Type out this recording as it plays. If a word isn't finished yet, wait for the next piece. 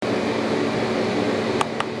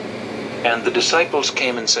And the disciples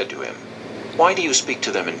came and said to him, "Why do you speak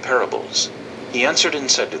to them in parables?" He answered and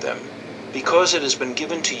said to them, "Because it has been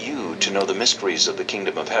given to you to know the mysteries of the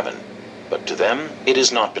kingdom of heaven, but to them it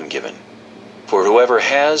has not been given. For whoever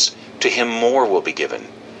has, to him more will be given,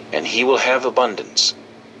 and he will have abundance.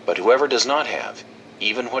 But whoever does not have,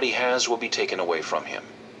 even what he has will be taken away from him.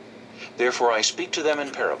 Therefore I speak to them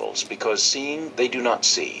in parables, because seeing they do not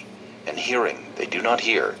see, and hearing they do not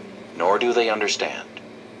hear, nor do they understand.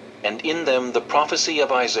 And in them the prophecy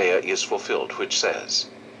of Isaiah is fulfilled, which says,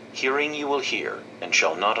 Hearing you will hear, and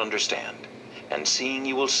shall not understand, and seeing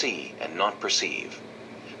you will see, and not perceive.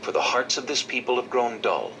 For the hearts of this people have grown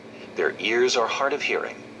dull, their ears are hard of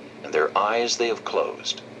hearing, and their eyes they have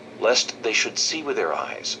closed, lest they should see with their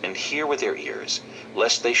eyes, and hear with their ears,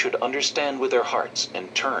 lest they should understand with their hearts,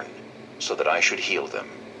 and turn, so that I should heal them.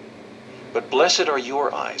 But blessed are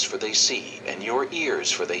your eyes, for they see, and your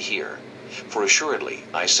ears, for they hear. For assuredly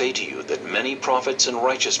I say to you that many prophets and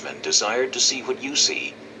righteous men desired to see what you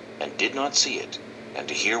see, and did not see it, and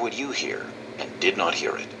to hear what you hear, and did not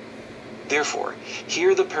hear it. Therefore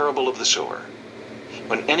hear the parable of the sower.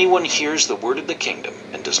 When anyone hears the word of the kingdom,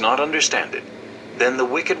 and does not understand it, then the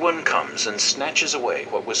wicked one comes and snatches away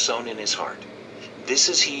what was sown in his heart. This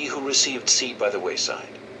is he who received seed by the wayside.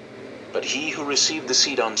 But he who received the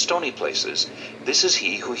seed on stony places, this is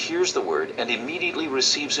he who hears the word and immediately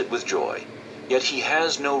receives it with joy. Yet he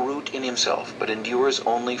has no root in himself, but endures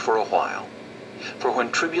only for a while. For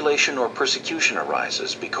when tribulation or persecution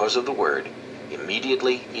arises because of the word,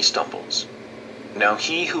 immediately he stumbles. Now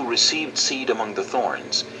he who received seed among the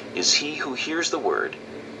thorns is he who hears the word,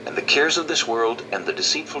 and the cares of this world and the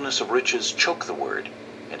deceitfulness of riches choke the word,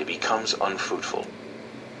 and it becomes unfruitful.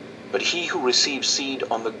 But he who receives seed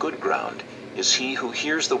on the good ground is he who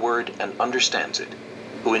hears the word and understands it,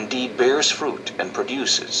 who indeed bears fruit and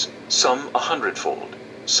produces, some 100-fold,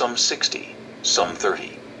 some 60, some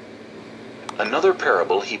 30. Another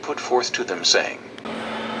parable he put forth to them, saying,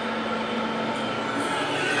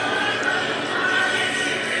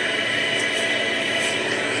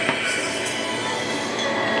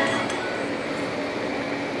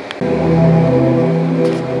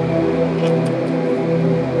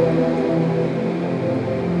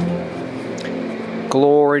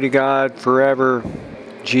 Glory to God forever.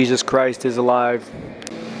 Jesus Christ is alive.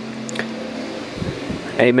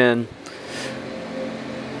 Amen.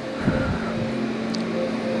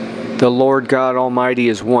 The Lord God Almighty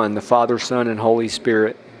is one, the Father, Son, and Holy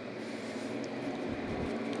Spirit.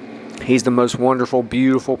 He's the most wonderful,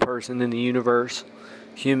 beautiful person in the universe.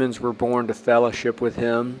 Humans were born to fellowship with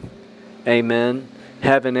Him. Amen.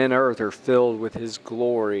 Heaven and earth are filled with His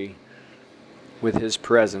glory, with His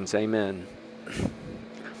presence. Amen.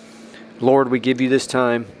 Lord, we give you this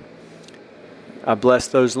time. I bless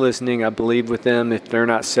those listening. I believe with them. If they're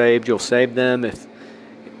not saved, you'll save them.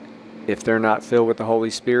 If they're not filled with the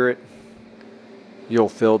Holy Spirit, you'll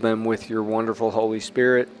fill them with your wonderful Holy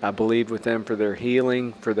Spirit. I believe with them for their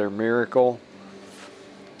healing, for their miracle.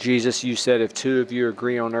 Jesus, you said if two of you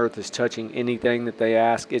agree on earth as touching anything that they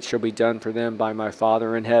ask, it shall be done for them by my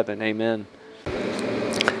Father in heaven. Amen.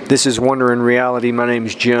 This is Wonder in Reality. My name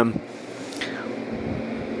is Jim.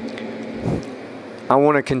 I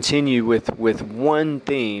want to continue with one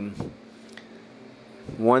theme,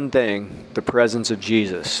 one thing, the presence of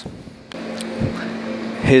Jesus.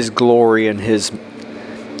 His glory and His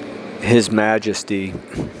majesty.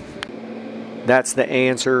 That's the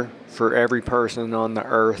answer for every person on the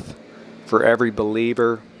earth, for every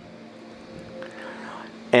believer.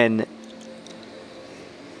 And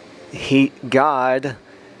God,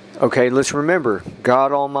 okay, let's remember,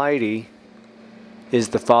 God Almighty is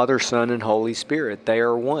the Father, Son, and Holy Spirit. They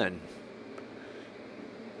are one.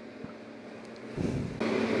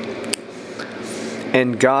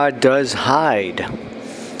 And God does hide.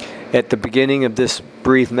 At the beginning of this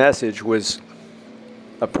brief message was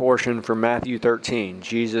a portion from Matthew 13,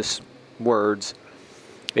 Jesus' words,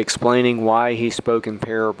 explaining why He spoke in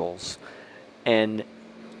parables. And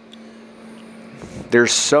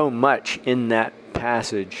there's so much in that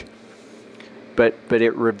passage, but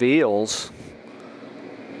it reveals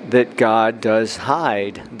that God does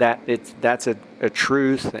hide. That's a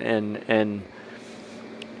truth, and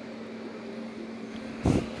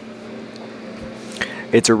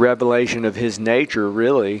it's a revelation of His nature,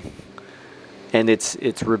 really. And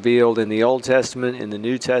it's revealed in the Old Testament, in the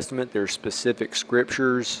New Testament. There's specific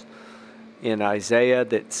scriptures in Isaiah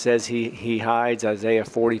that says He hides. Isaiah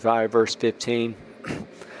 45 verse 15.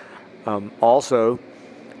 Also,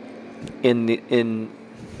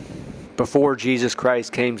 before Jesus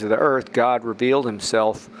Christ came to the earth, God revealed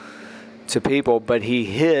Himself to people, but He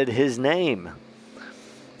hid His name.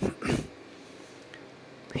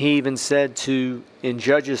 He even said in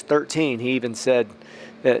Judges 13, he even said,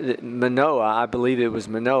 Manoah, I believe it was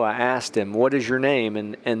Manoah, asked him, "What is your name?"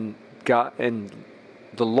 And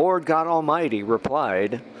the Lord God Almighty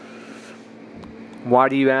replied, "Why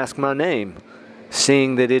do you ask my name?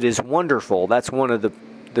 Seeing that it is wonderful." That's one of the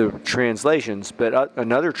translations. But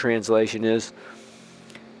another translation is,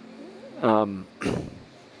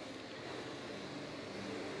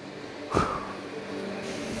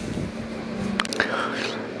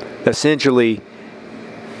 essentially,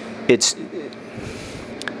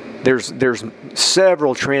 there's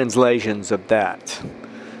several translations of that.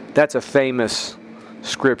 That's a famous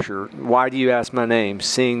scripture. Why do you ask my name,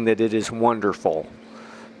 seeing that it is wonderful?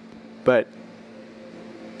 But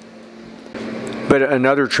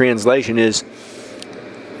another translation is,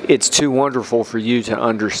 it's too wonderful for you to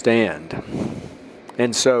understand.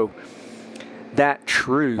 And so that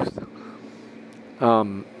truth,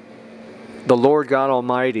 the Lord God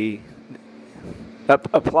Almighty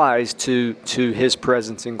applies to His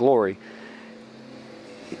presence and glory.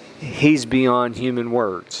 He's beyond human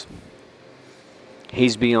words.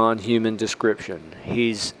 He's beyond human description.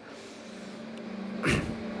 He's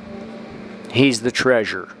the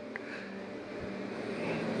treasure.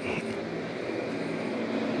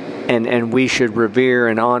 And we should revere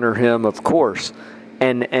and honor Him, of course.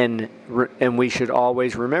 And we should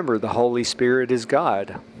always remember the Holy Spirit is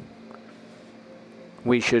God.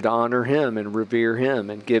 We should honor Him and revere Him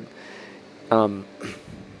and give some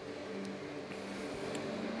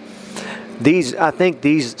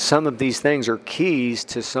of these things are keys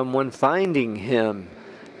to someone finding Him.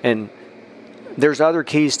 And there's other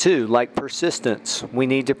keys too, like persistence. We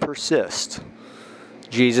need to persist.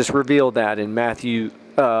 Jesus revealed that in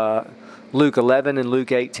Luke 11 and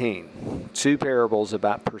Luke 18. Two parables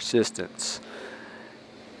about persistence.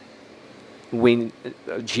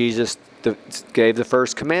 Jesus gave the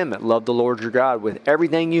first commandment, love the Lord your God with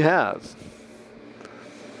everything you have.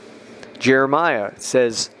 Jeremiah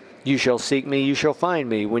says, you shall seek me, you shall find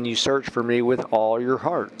me, when you search for me with all your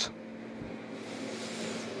heart.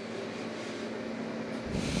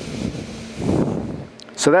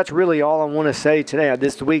 So that's really all I want to say today.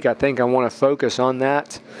 This week, I think I want to focus on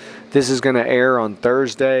that. This is going to air on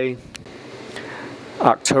Thursday,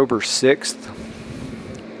 October 6th.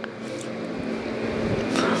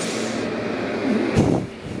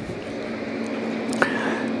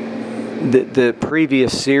 The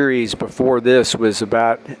previous series before this was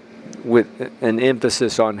about, with an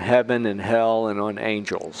emphasis on heaven and hell and on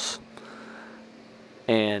angels.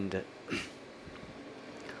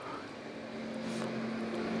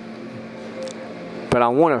 But I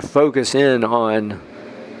want to focus in on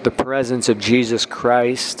the presence of Jesus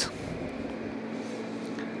Christ,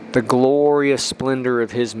 the glorious splendor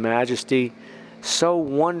of His majesty, so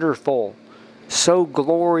wonderful, so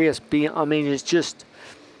glorious. It's just...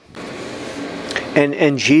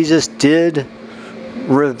 And Jesus did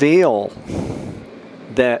reveal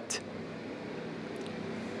that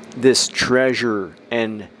this treasure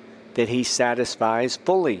and that He satisfies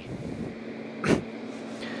fully.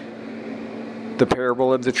 The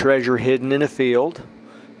parable of the treasure hidden in a field,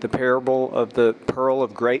 the parable of the pearl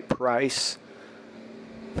of great price.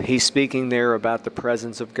 He's speaking there about the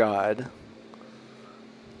presence of God.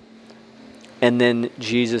 And then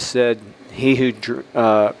Jesus said, he who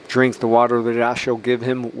drinks the water that I shall give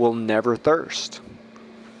him will never thirst.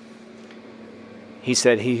 He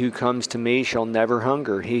said, he who comes to me shall never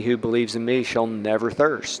hunger. He who believes in me shall never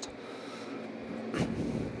thirst.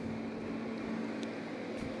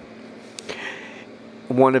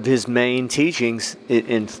 One of His main teachings,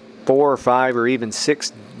 in 4 or 5 or even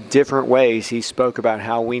 6 different ways, He spoke about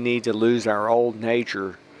how we need to lose our old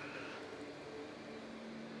nature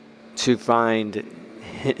to find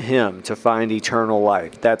Him, to find eternal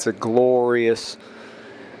life. That's a glorious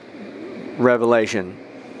revelation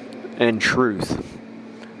and truth.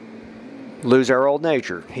 Lose our old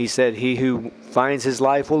nature. He said, he who finds his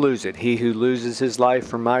life will lose it. He who loses his life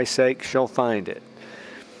for my sake shall find it.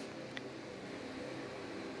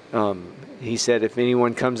 He said, if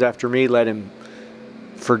anyone comes after me, let him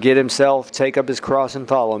forget himself, take up his cross, and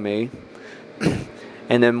follow me.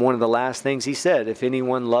 And then one of the last things He said, if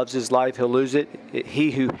anyone loves his life, he'll lose it. He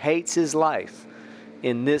who hates his life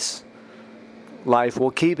in this life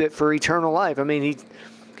will keep it for eternal life.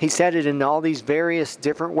 He said it in all these various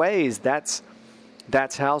different ways. That's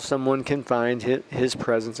how someone can find His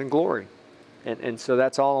presence and glory. And so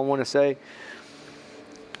that's all I want to say.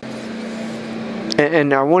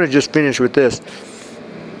 And I want to just finish with this.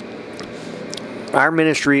 Our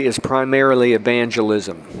ministry is primarily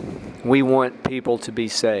evangelism. We want people to be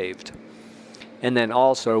saved. And then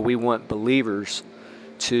also we want believers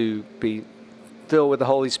to be filled with the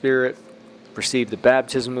Holy Spirit, receive the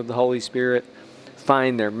baptism of the Holy Spirit,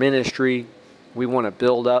 find their ministry. We want to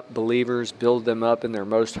build up believers, build them up in their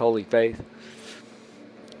most holy faith.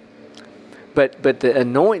 But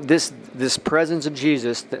the this presence of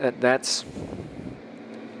Jesus, that's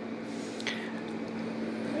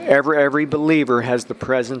every believer has the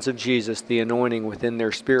presence of Jesus, the anointing within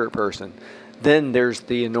their spirit person. Then there's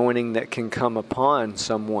the anointing that can come upon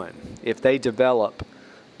someone. If they develop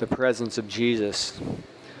the presence of Jesus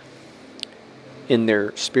in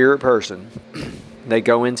their spirit person, they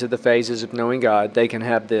go into the phases of knowing God, they can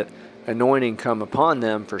have the anointing come upon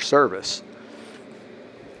them for service.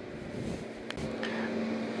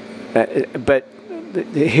 But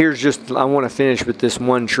I want to finish with this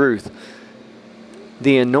one truth.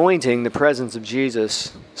 The anointing, the presence of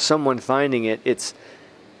Jesus, someone finding it, it's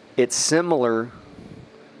similar.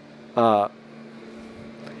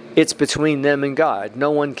 It's between them and God.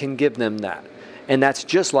 No one can give them that. And that's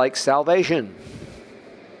just like salvation.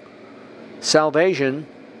 Salvation,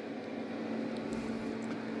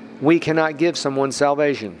 we cannot give someone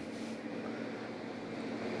salvation.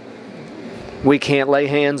 We can't lay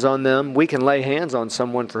hands on them. We can lay hands on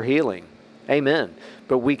someone for healing. Amen.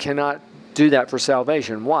 But we cannot do that for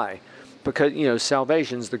salvation. Why? Because,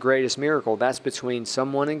 salvation is the greatest miracle. That's between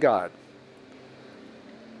someone and God.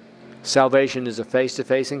 Salvation is a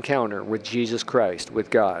face-to-face encounter with Jesus Christ,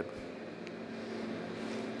 with God.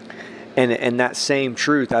 And that same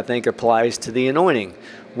truth, I think, applies to the anointing.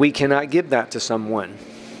 We cannot give that to someone.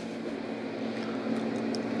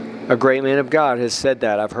 A great man of God has said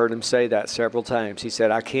that. I've heard him say that several times. He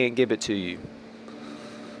said, I can't give it to you.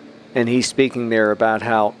 And he's speaking there about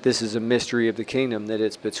how this is a mystery of the kingdom, that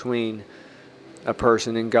it's between a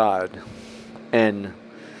person and God. And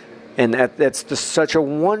that's such a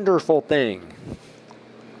wonderful thing.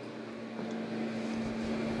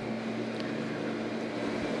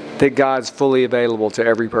 That God's fully available to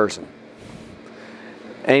every person.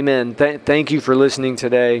 Amen. Thank you for listening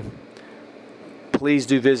today. Please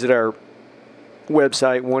do visit our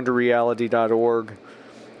website, wonderreality.org.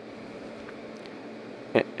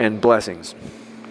 And blessings.